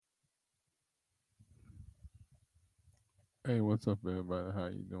Hey, what's up, everybody? How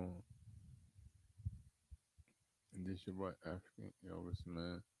you doing? And this your boy African Elvis,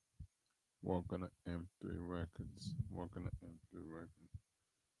 man. Walking to M3 Records. Walking to M3 Records.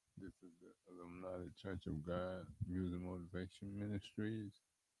 This is the Illuminati Church of God Music Motivation Ministries,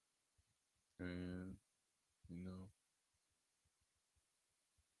 and you know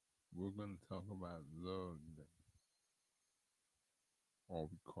we're gonna talk about love today, or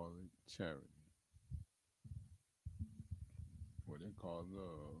we call it charity. What they call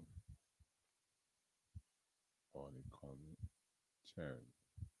love, or they call it charity.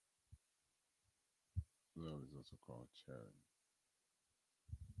 Love is also called charity.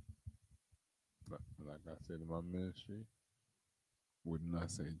 Like I said in my ministry, would not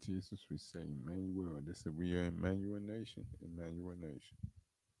say Jesus, we say Emmanuel. They said we are Emmanuel Nation. Emmanuel Nation.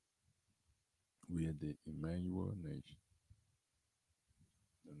 We are the Emmanuel Nation.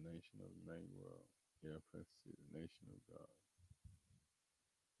 The nation of Emmanuel. FSC, the nation of God.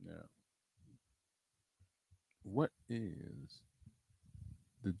 Now, what is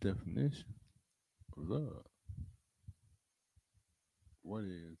the definition of love? What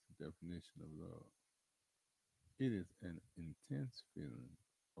is the definition of love? It is an intense feeling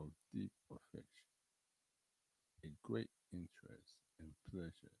of deep affection, a great interest and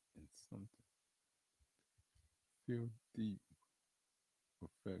pleasure in something. Feel deep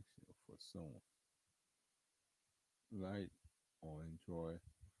affection for someone, like or enjoy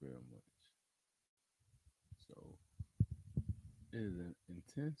very much. So it is an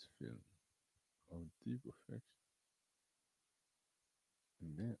intense feeling of deep affection,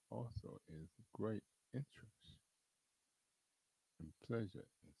 and then also is great interest and pleasure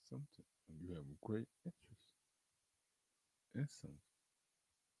in something. When you have a great interest in something,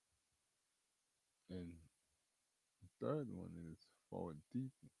 and the third one is for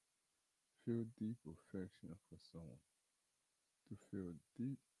deep, feel deep affection for someone. To feel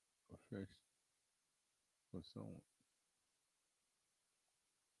deep affection for someone,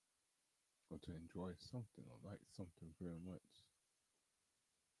 or to enjoy something or like something very much.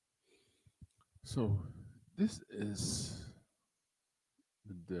 So this is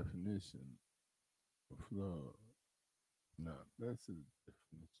the definition of love. Now, that's the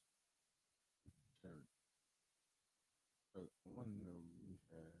definition of charity. But I want to know we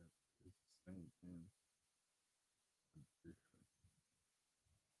have is the same thing but different.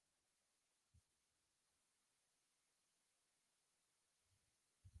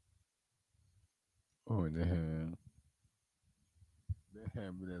 Oh, they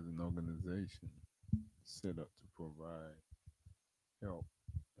have it as an organization set up to provide help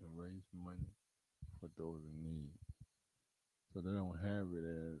and raise money for those in need. So they don't have it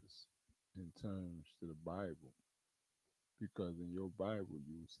as in terms to the Bible, because in your Bible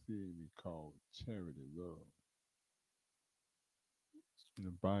you see it be called charity love. In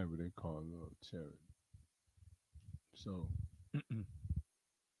the Bible they call love charity. So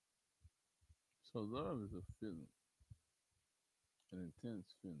so love is a feeling, an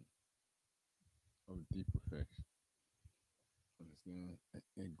intense feeling of deep affection. Understand?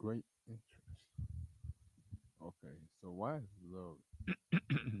 A great interest. Okay, so why is love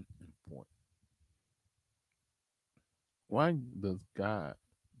important? Why does God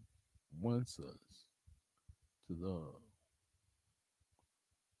wants us to love?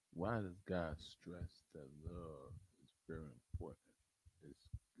 Why does God stress that love is very important?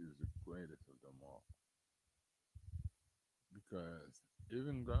 Is the greatest of them all? Because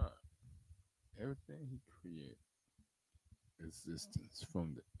even God, everything He created, existence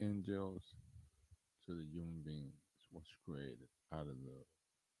from the angels to the human beings, was created out of love.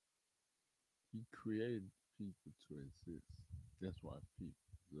 He created people to exist. That's why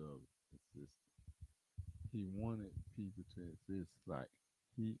people love existence. He wanted people to exist like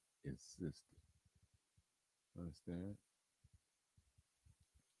He existed. Understand?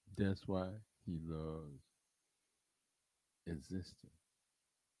 That's why He loves existing.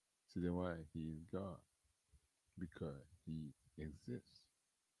 See, that's why He is God, because He exists.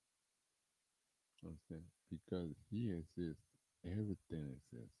 Understand? Because He exists, everything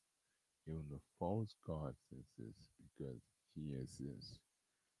exists. Even the false gods exist because He exists.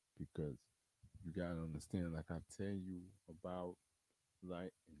 Because you gotta understand, like I tell you about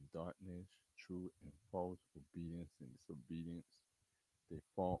light and darkness, true and false, obedience and disobedience, they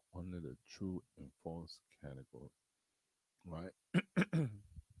fall under the true and false category, right?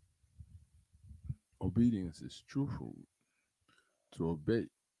 Obedience is truthful, to obey.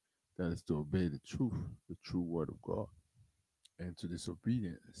 That is to obey the truth, the true word of God. And to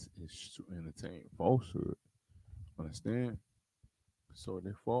disobedience is to entertain falsehood. Understand? So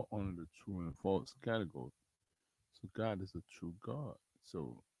they fall under the true and false category. So God is a true God.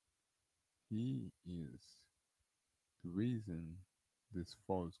 So He is the reason these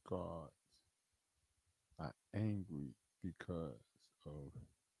false gods are angry because of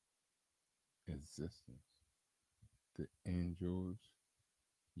existence. The angels,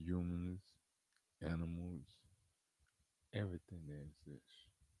 humans, animals, everything that exists.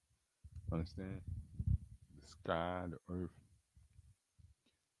 Understand? The sky, the earth,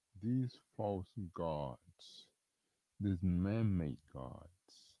 these false gods, these man made gods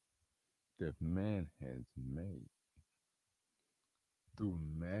that man has made through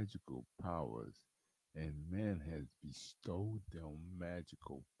magical powers, and man has bestowed them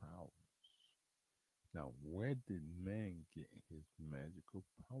magical powers. Now, where did man get his magical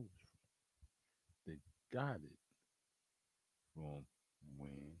powers from? They got it from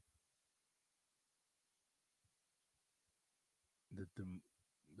when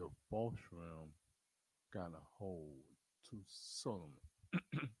the false realm got a hold to Solomon.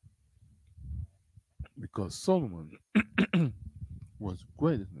 Because Solomon was the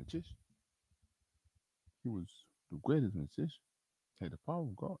greatest magician. He was the greatest magician, had the power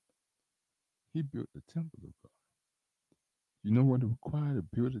of God. He built the temple of God. You know what it required to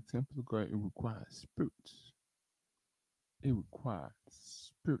build a temple of God? It required spirits. It required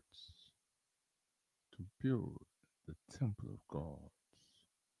spirits to build the temple of God,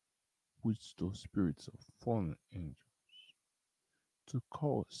 which those spirits are fallen angels, to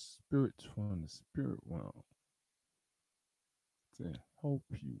call spirits from the spirit realm to help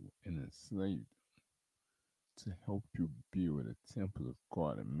you and enslave you, to help you build a temple of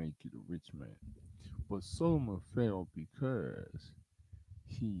God and make you the rich man. But Solomon failed because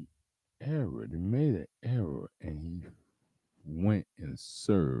he erred, he made an error, and he went and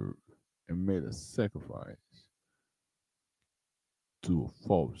served and made a sacrifice to a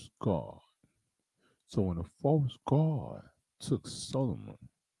false god. So when a false god took Solomon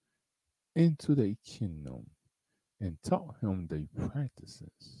into their kingdom and taught him their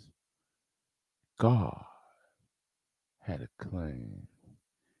practices, God had to claim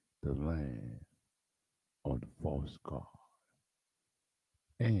the land of the false god.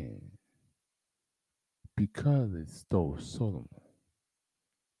 And because they stole Solomon,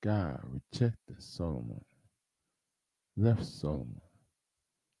 God rejected Solomon, left Solomon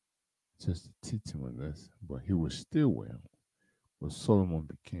just to teach him a lesson, but he was still with him. But Solomon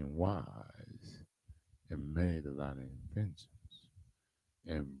became wise and made a lot of inventions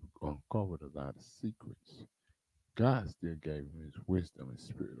and uncovered a lot of secrets. God still gave him his wisdom and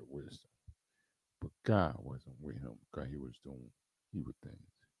spirit of wisdom, but God wasn't with him because he was doing evil things.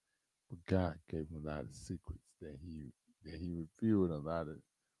 But God gave him a lot of secrets that he revealed a lot of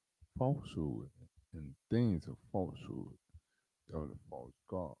falsehood and things of falsehood of the false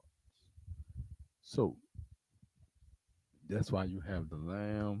gods. So that's why you have the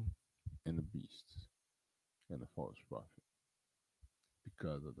lamb and the beast and the false prophet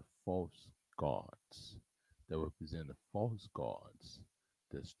because of the false gods that represent the false gods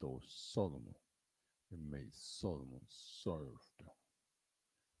that stole Solomon and made Solomon serve them.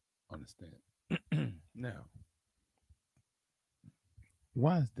 Understand? Now,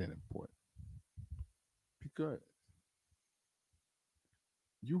 why is that important? Because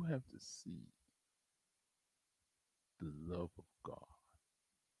you have to see the love of God,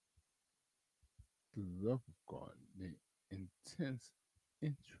 the love of God, the intense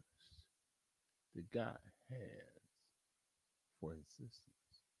interest that God has for existence.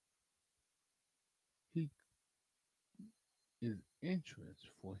 He is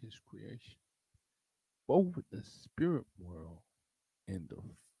interest for his creation, both the spirit world and the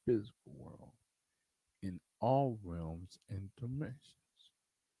physical world, in all realms and dimensions.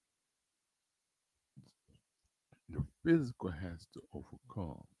 The physical has to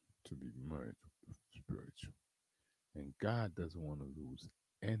overcome to be merged with the spiritual. And God doesn't want to lose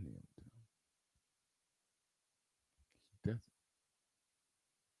any of them. He doesn't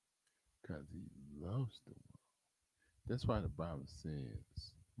because he loves the world. That's why the Bible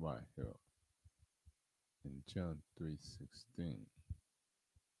says right here in John 3:16.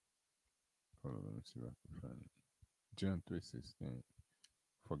 Hold on, let me see if I can find it. John 3:16.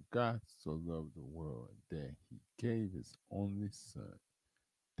 For God so loved the world that he gave his only son,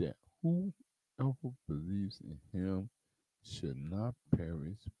 that whoever believes in him should not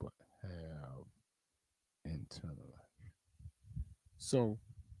perish but have eternal life. So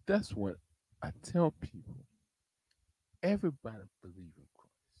that's what I tell people. Everybody believe in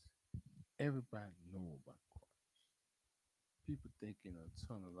Christ. Everybody know about Christ. People thinking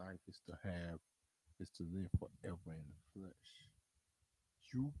eternal life is to live forever in the flesh.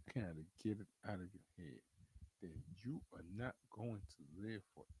 You gotta get it out of your head. that you are not going to live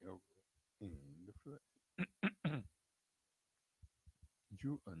forever in the flesh.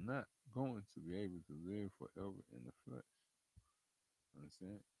 You are not going to be able to live forever in the flesh.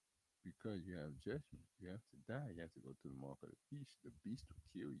 Understand? Because you have judgment. You have to die. You have to go to the mark of the beast. The beast will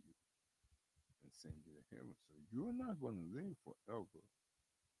kill you and send you to heaven. So you're not going to live forever.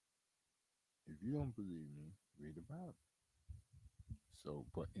 If you don't believe me, read the Bible. So,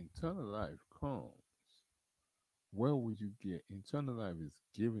 but eternal life comes. Where would you get? Eternal life is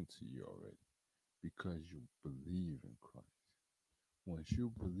given to you already because you believe in Christ. Once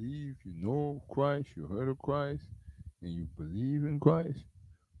you believe, you know Christ, you heard of Christ, and you believe in Christ,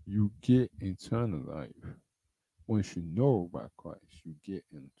 you get eternal life. Once you know about Christ, you get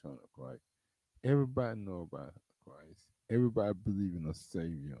eternal life. Everybody know about Christ. Everybody believe in a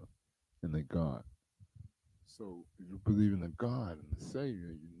Savior and a God. So if you believe in a God and a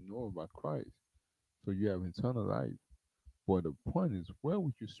Savior, you know about Christ. So you have eternal life. But the point is, where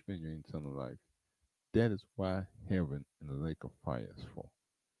would you spend your eternal life? That is why heaven and the lake of fire is for.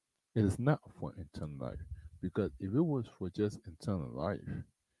 It is not for eternal life. Because if it was for just eternal life,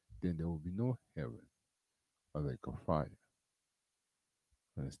 then there would be no heaven or lake of fire.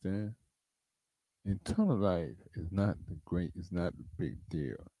 Understand? Eternal life is not the big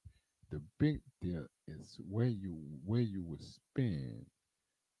deal. The big deal is where you will spend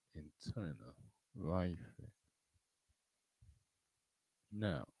eternal life.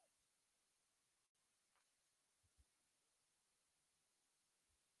 Now,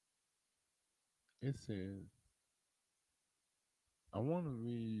 it says, I want to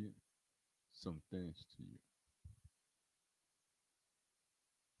read some things to you.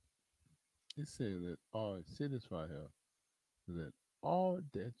 It says that all say this right here, that all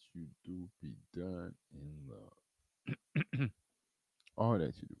that you do be done in love. All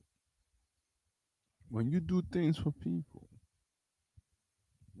that you do. When you do things for people,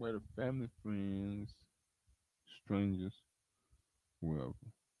 whether family, friends, strangers, whoever,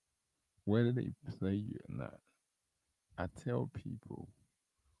 whether they play you or not, I tell people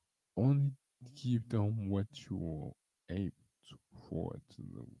only give them what you are able to afford to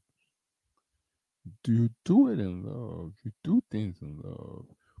lose. Do you do it in love? You do things in love.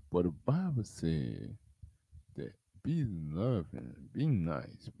 But the Bible says that be loving, be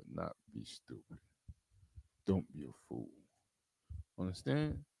nice, but not be stupid. Don't be a fool.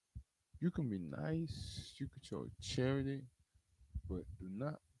 Understand? You can be nice, you can show charity, but do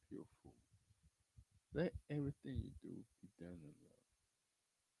not be a fool. Let everything you do be done in love.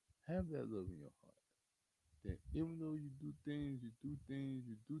 Have that love in your heart. That even though you do things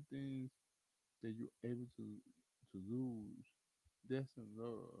that you're able to lose, that's in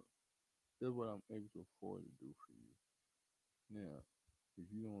love. That's what I'm able to afford to do for you. Now, if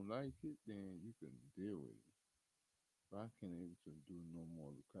you don't like it, then you can deal with it. But I can't able to do no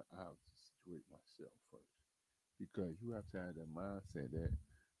more because I have to situate myself first. Because you have to have that mindset that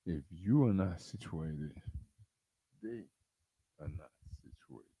if you are not situated, they are not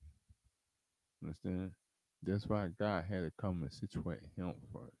situated. Understand? That's why God had to come and situate him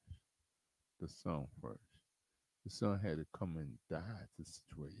first, the son first. The son had to come and die to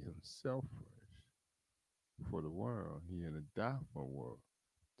situate himself first for the world. He had to die for the world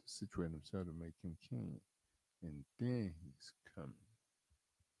to situate himself to make him king. And then he's coming.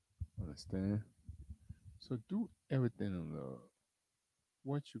 Understand? So do everything in love.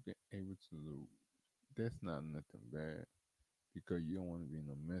 What you can able to lose. That's not nothing bad because you don't want to be in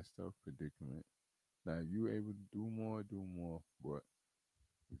a messed up predicament. Now if you able to do more, do more. But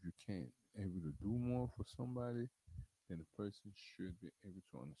if you can't able to do more for somebody, then the person should be able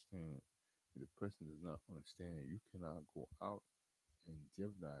to understand. If the person does not understand, you cannot go out and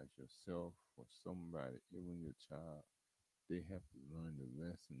jeopardize yourself for somebody, even your child. They have to learn the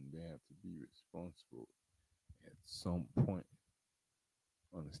lesson. They have to be responsible at some point.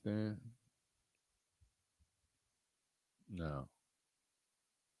 Understand? Now,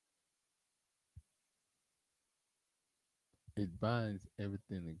 it binds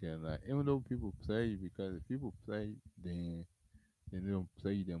everything together. Like, even though people play, because if people play, then they don't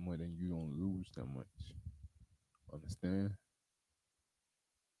play that much, then you don't lose that much. Understand?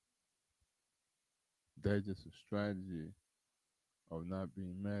 That's just a strategy of not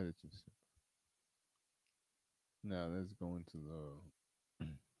being mad at yourself. Now let's go into the.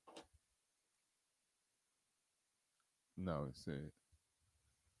 Now it said,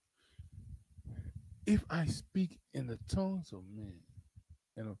 if I speak in the tongues of men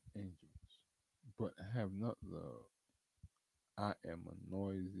and of angels, but have not love, I am a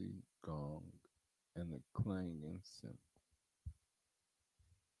noisy gong and a clanging cymbal.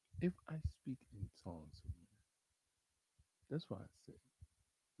 If I speak in tongues of men. That's why I say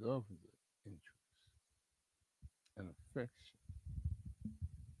love is an interest, an affection,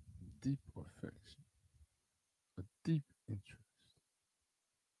 deep affection, a deep interest.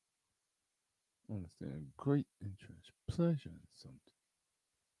 Understand? Great interest, pleasure in something.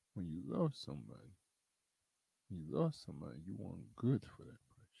 When you love somebody, you want good for that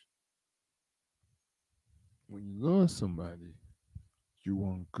person. When you love somebody, you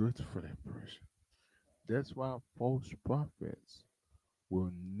want good for that person. That's why false prophets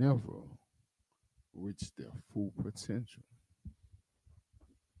will never reach their full potential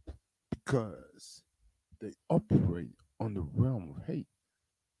because they operate on the realm of hate.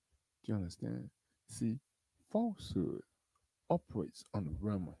 Do you understand? See, falsehood operates on the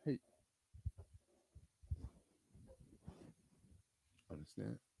realm of hate.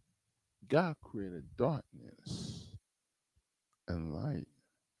 Understand? God created darkness and light.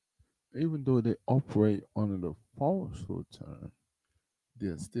 Even though they operate under the falsehood term,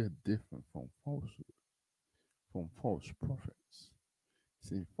 they're still different from falsehood, from false prophets.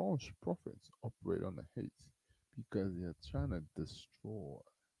 See, false prophets operate on the hate because they're trying to destroy,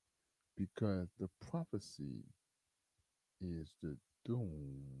 because the prophecy is the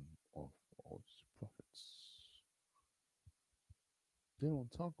doom of false prophets. They don't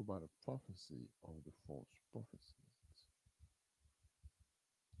talk about the prophecy of the false prophecies.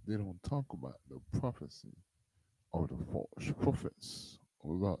 They don't talk about the prophecy of the false prophets a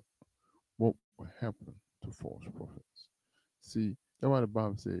lot. What will happen to false prophets? See, that's why the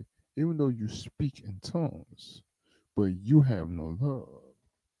Bible says, even though you speak in tongues, but you have no love,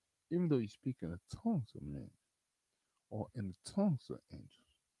 even though you speak in the tongues of men, or in the tongues of angels,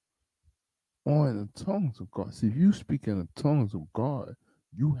 or in the tongues of God. See, if you speak in the tongues of God,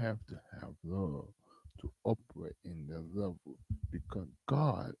 you have to have love to operate in that level because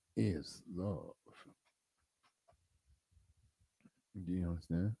God is love. Do you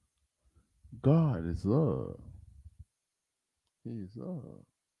understand? God is love. He is love.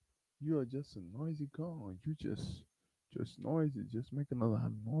 You are just a noisy gong. You just noisy, just making a lot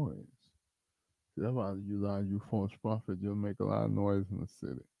of noise. See, that's why you lie, you false prophet, you'll make a lot of noise in the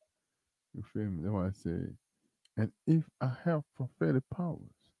city. You feel me? That's why I say, and if I have prophetic powers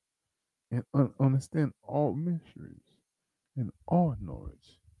and understand all mysteries and all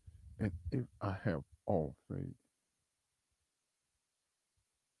knowledge, and if I have all faith,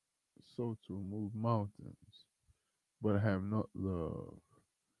 so to remove mountains, but I have not love,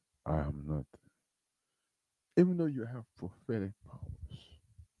 I am nothing. Even though you have prophetic powers,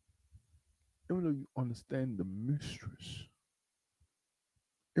 even though you understand the mysteries,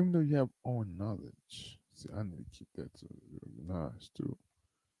 even though you have all knowledge, see, I need to keep that to organized too.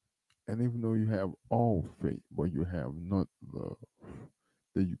 And even though you have all faith, but you have not love,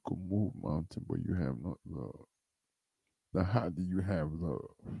 that you could move mountain, but you have not love. Now, how do you have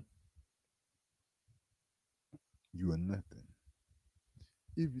love? You are nothing.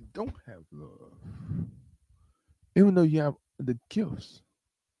 If you don't have love, even though you have the gifts,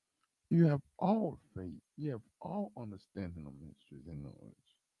 you have all faith, you have all understanding of mysteries and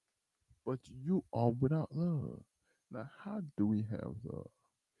knowledge, but you are without love. Now, how do we have love?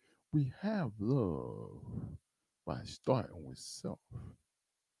 We have love by starting with self.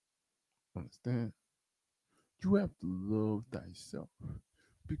 Understand? You have to love thyself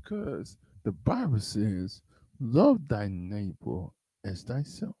because the Bible says, love thy neighbor as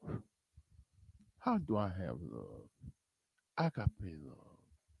thyself. How do I have love? Agape love,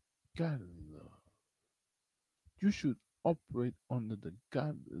 godly love. You should operate under the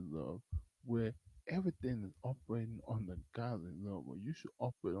godly love where everything is operating on the godly love. Where you should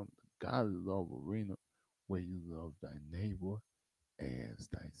operate on the godly love arena where you love thy neighbor as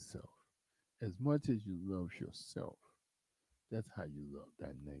thyself. As much as you love yourself, that's how you love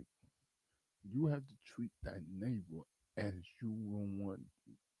thy neighbor. You have to treat thy neighbor as you want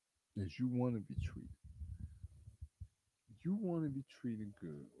as you want to be treated. You want to be treated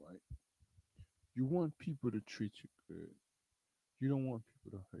good, right? You want people to treat you good. You don't want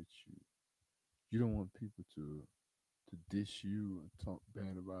people to hurt you. You don't want people to dish you and talk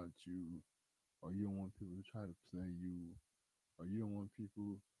bad about you, or you don't want people to try to play you, or you don't want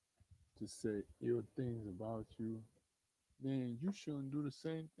people to say ill things about you. Then you shouldn't do the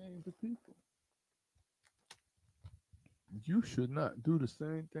same thing to people. You should not do the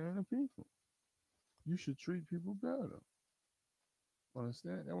same thing to people. You should treat people better.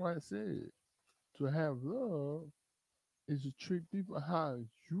 Understand? That's why I said to have love is to treat people how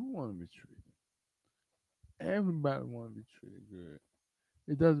you want to be treated. Everybody want to be treated good.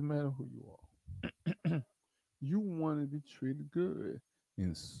 It doesn't matter who you are. You want to be treated good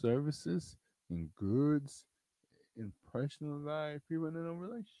in services, in goods, in personal life, even in a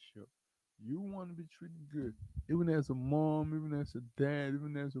relationship, you want to be treated good. Even as a mom, even as a dad,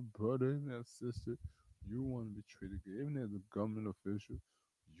 even as a brother, even as a sister, you want to be treated good. Even as a government official,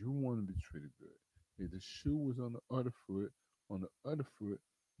 you want to be treated good. If the shoe was on the other foot,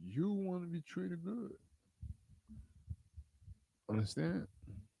 you want to be treated good. Understand?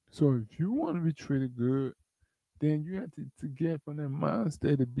 So if you want to be treated good, then you have to get from that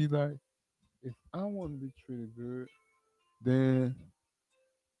mindset to be like, if I want to be treated good, then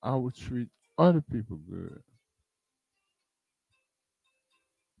I will treat other people good.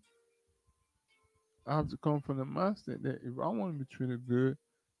 I have to come from the mindset that if I want to be treated good,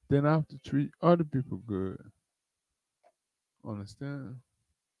 then I have to treat other people good. Understand?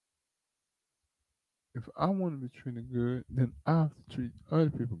 If I want to be treated good, then I have to treat other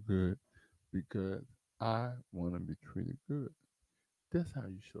people good because I want to be treated good. That's how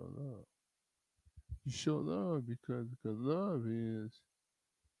you show love. You show love because love is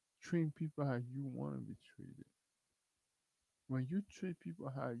treating people how you want to be treated. When you treat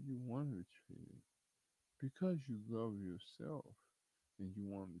people how you want to be treated, because you love yourself and you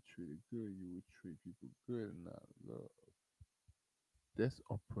want to be treated good, you will treat people good and not love. That's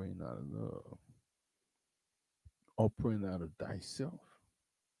operating out of love, operating out of thyself.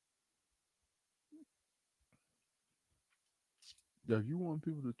 If you want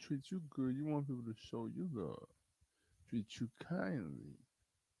people to treat you good, you want people to show you love, treat you kindly.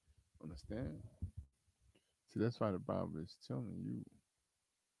 Understand? See, that's why the Bible is telling you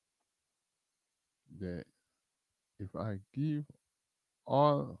that if I give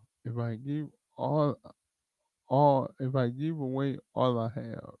all, if I give if I give away all I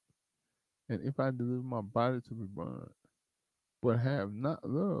have, and if I deliver my body to be burned, but have not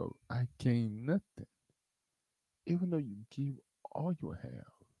love, I gain nothing. Even though you give all you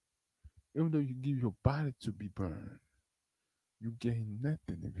have, even though you give your body to be burned, you gain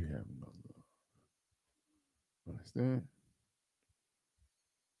nothing if you have no love. Understand?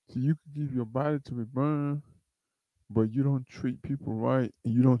 So you can give your body to be burned, but you don't treat people right,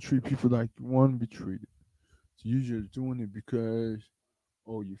 and you don't treat people like you want to be treated. So you're just doing it because,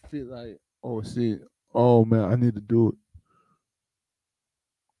 oh, you feel like, oh, shit, oh man, I need to do it.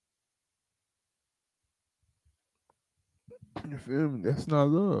 You feel me? That's not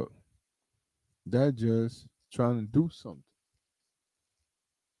love. That just trying to do something.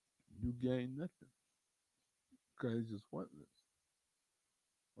 You gain nothing because it's just pointless.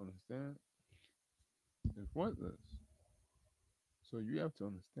 Understand? It's pointless. So you have to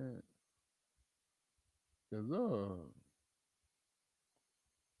understand that love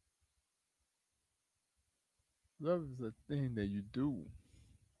is a thing that you do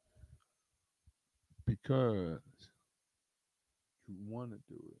because you want to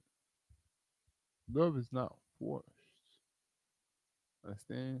do it. Love is not forced.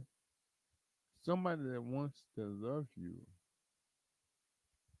 Understand? Somebody that wants to love you,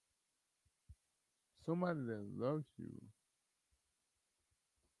 somebody that loves you,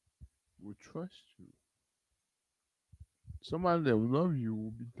 will trust you. Somebody that loves you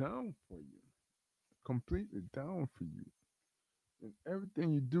will be down for you, completely down for you. And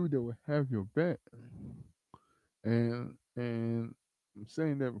everything you do, they will have your back. And I'm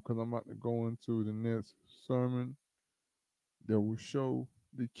saying that because I'm about to go into the next sermon that will show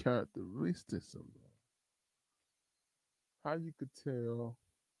the characteristics of love. How you could tell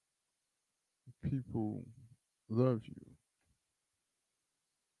people love you.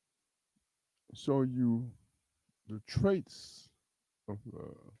 Show you the traits of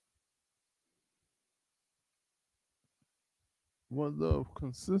love. What love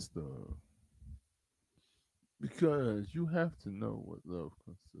consists of. Because you have to know what love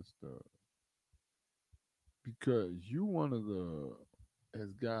consists of. Because you want to love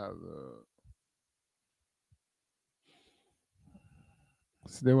as God love.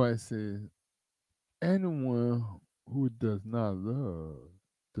 So that's why I said anyone who does not love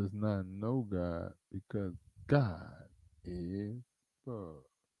does not know God because God is love.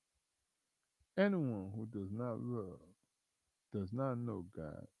 Anyone who does not love does not know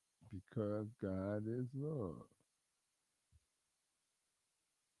God because God is love.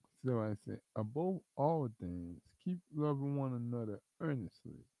 So I say, above all things, keep loving one another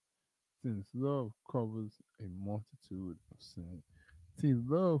earnestly, since love covers a multitude of sins. See,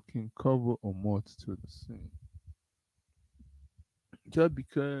 love can cover a multitude of sins. Just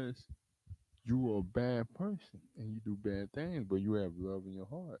because you are a bad person and you do bad things, but you have love in your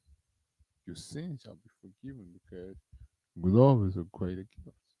heart, your sins shall be forgiven because love is a greater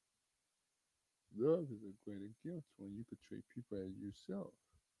gift. Love is a greater gift when you could treat people as yourself.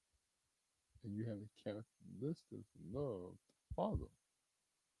 and you have the characteristics of love. Father,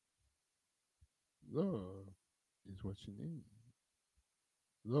 love is what you need.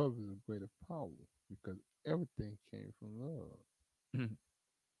 Love is a greater power because everything came from love.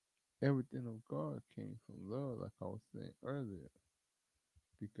 Everything of God came from love, like I was saying earlier,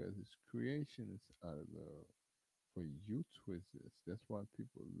 because His creation is out of love. For you to exist, that's why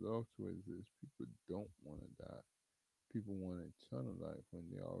people love to exist. People don't want to die. People want eternal life when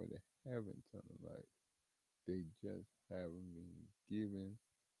they already have eternal life. They just haven't been given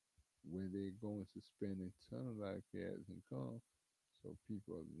where they're going to spend eternal life hasn't come. So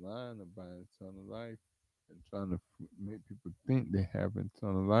people are lying about eternal life and trying to make people think they have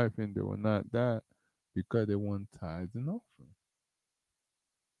eternal life and they will not die because they want tithes and offering.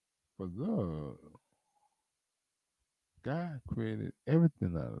 For love, God created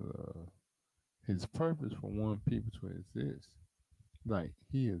everything out of love. His purpose for wanting people to exist like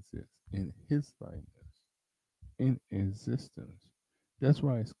He exists in His likeness, in existence. That's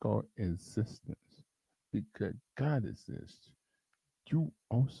why it's called existence because God exists. You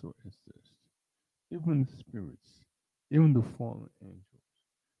also exist. Even the spirits, even the fallen angels.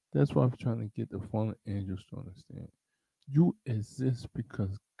 That's why I'm trying to get the fallen angels to understand. You exist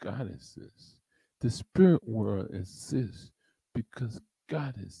because God exists. The spirit world exists because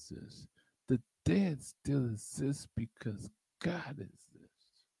God exists. The dead still exist because God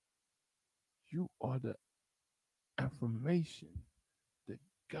exists. You are the affirmation that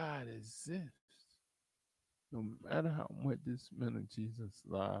God exists. No matter how much this man of Jesus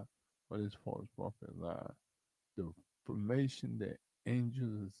lie or this false prophet lie, the information that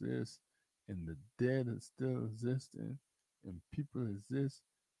angels exist and the dead are still existing and people exist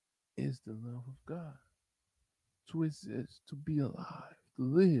is the love of God. To exist, to be alive, to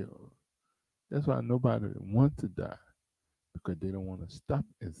live. That's why nobody wants to die because they don't want to stop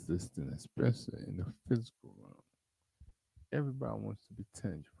existing, especially in the physical realm. Everybody wants to be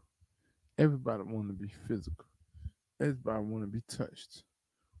tangible. Everybody wants to be physical. Everybody want to be touched.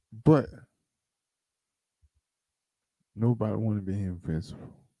 But nobody want to be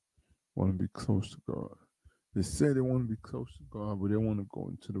invisible. Want to be close to God. They say they want to be close to God, but they want to go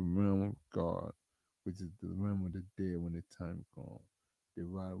into the realm of God, which is the realm of the dead when the time comes. They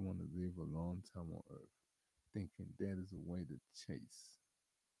rather want to live a long time on earth, thinking that is a way to chase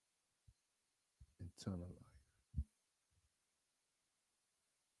eternal life.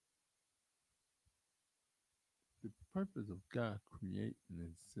 The purpose of God creating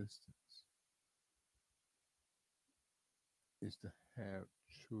existence is to have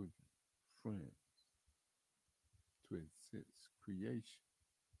children, friends, to exist, creation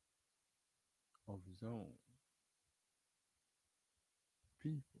of His own,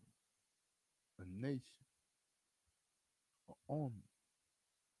 people, a nation, an army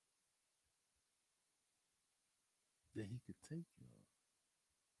that He could take care of,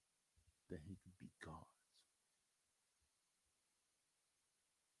 that He could be God,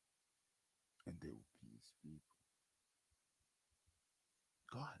 and they will be His people.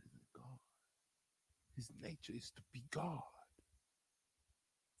 God is a God. His nature is to be God.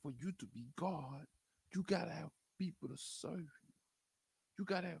 For you to be God, you gotta have people to serve you. You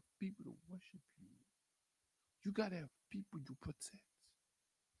gotta have people to worship you. You gotta have people you protect.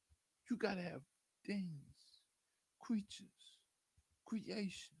 You gotta have things, creatures,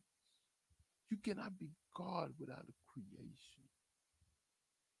 creation. You cannot be God without a creation.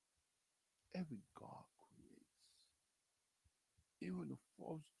 Every God creates. Even the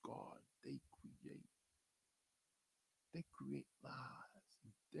false God, they create. They create lies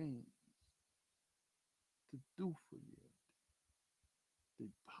and things to do for you. The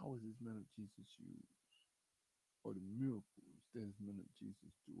powers this man of Jesus use, or the miracles that his man of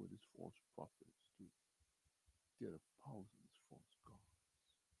Jesus do, or his false prophets do. They're the powers of this false God.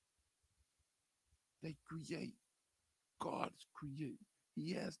 They create. God's create.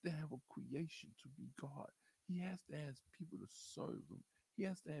 He has to have a creation to be God. He has to have people to serve him. He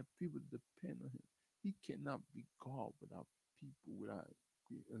has to have people to depend on him. He cannot be God without people, without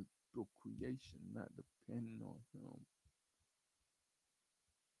the creation not depending on him.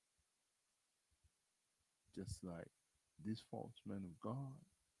 Just like this false man of God,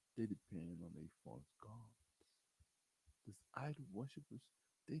 they depend on a false God. This idol worshippers,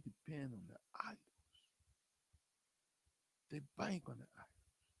 they depend on the idols. They bank on the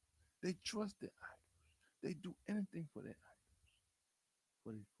idols. They trust the idols. They do anything for their idols,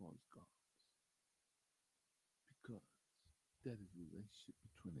 for their false gods, because that is the relationship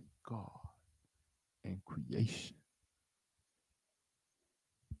between a God and creation.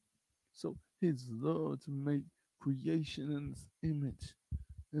 So his love to make creation in his image,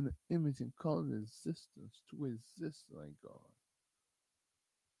 in the image and color of existence to exist like God.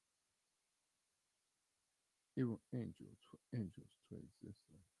 Even angels for angels to exist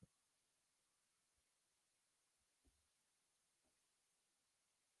like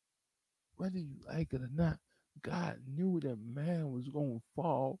whether you like it or not, God knew that man was going to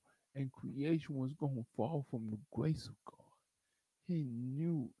fall and creation was going to fall from the grace of God. He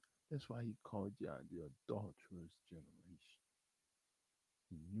knew. That's why he called y'all the adulterous generation.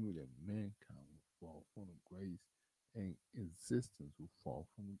 He knew that mankind would fall from the grace and existence would fall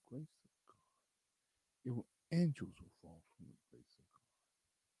from the grace of God. Even angels will fall from the grace of God.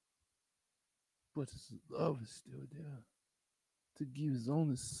 But his love is still there to give his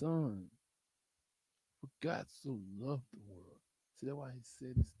only son. For God so loved the world. See, that's why he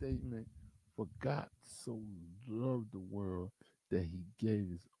said the statement, for God so loved the world that he gave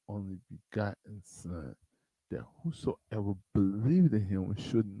his only begotten Son, that whosoever believed in him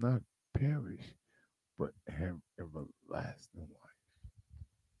should not perish, but have everlasting life.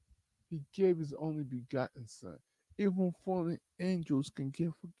 He gave his only begotten Son. Even fallen angels can get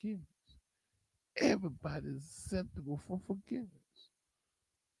forgiveness. Everybody is acceptable for forgiveness.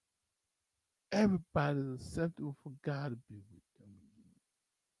 Everybody is acceptable for God to be with them again.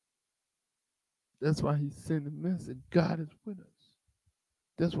 That's why he sent the message. God is with us.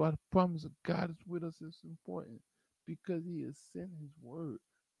 That's why the promise of God is with us is important. Because he has sent his word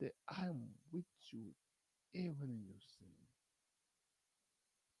that I am with you even in your sin,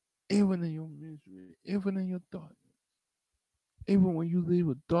 even in your misery, even in your darkness. Even when you live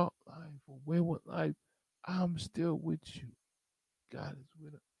a dark life or wayward life, I'm still with you. God is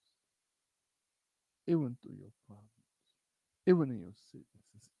with us. Even through your problems, even in your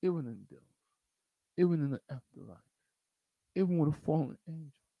sicknesses, even in death, even in the afterlife, even with a fallen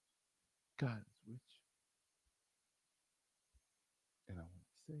angel, God is with you. And I want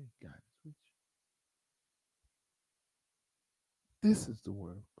to say, God is with you. This is the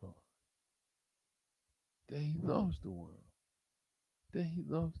word of God. That he loves the world. That he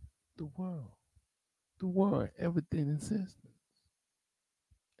loves the world. The world, everything in existence.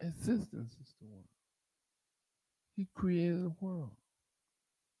 Existence is the world. He created a world.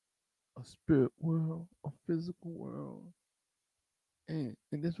 A spirit world, a physical world. And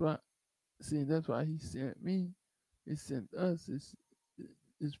that's why, see, that's why he sent me. He sent us,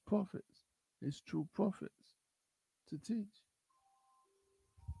 his prophets, his true prophets, to teach.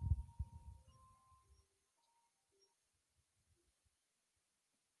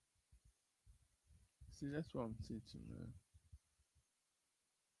 See, that's what I'm teaching, man.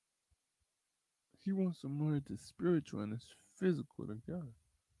 He wants to merge the spiritual and the physical together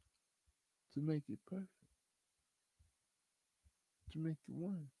to make it perfect, to make it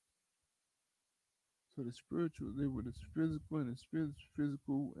one. So the spiritual live with the physical, and the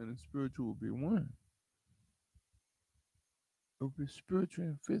physical and the spiritual will be one. It will be spiritual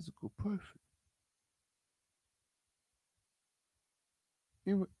and physical, perfect.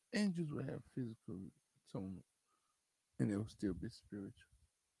 Even angels will have physical atonement, and it will still be spiritual.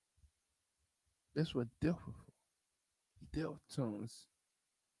 That's what death is for. Death turns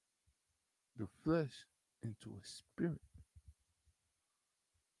the flesh into a spirit.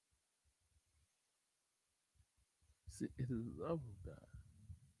 See, it is the love of God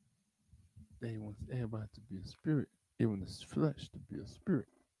that He wants everybody to be a spirit, even the flesh to be a spirit.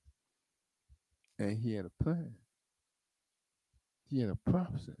 And He had a plan. He had a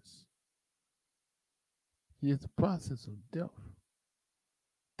process. He has a process of death.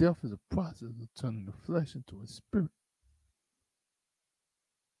 Death is a process of turning the flesh into a spirit.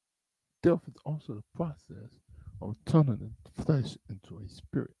 Death is also the process of turning the flesh into a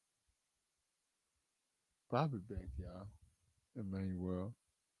spirit. But I'll be back, y'all. Emmanuel.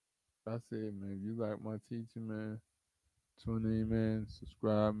 I said, man, if you like my teaching, man, tune in, man,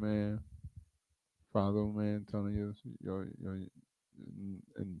 subscribe, man, follow, man, turn on your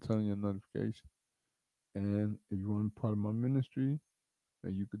and turn on your notification. And if you want to be part of my ministry,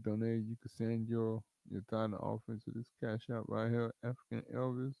 and you could donate, you could send your tithing offering to this cash out right here, African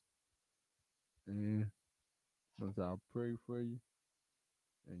Elvis. And once I'll pray for you,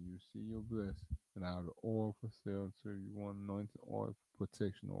 and you see your blessing. And I have the oil for sale, so if you want anointed oil,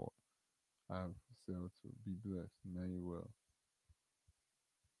 protection oil, I have for sale to be blessed. Emmanuel.